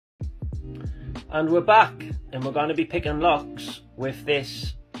And we're back, and we're going to be picking locks with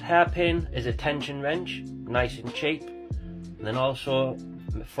this hairpin as a tension wrench, nice and cheap. And then also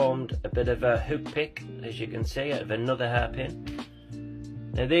formed a bit of a hook pick, as you can see, out of another hairpin.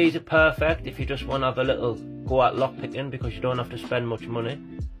 Now these are perfect if you just want to have a little go at lock picking, because you don't have to spend much money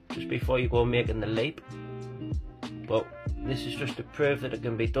just before you go making the leap. But this is just to prove that it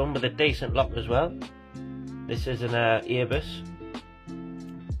can be done with a decent lock as well. This is an Abus.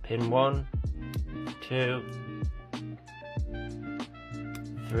 Pin 1, 2,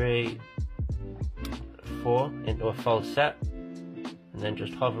 3, 4 into a false set, and then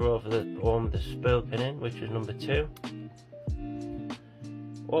just hover over the arm with the spool pin in, which is number 2.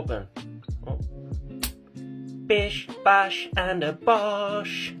 Open. Oh. Bish, bash and a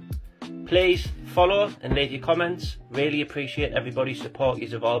bosh. Please follow and leave your comments. Really appreciate everybody's support.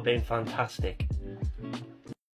 You've all been fantastic.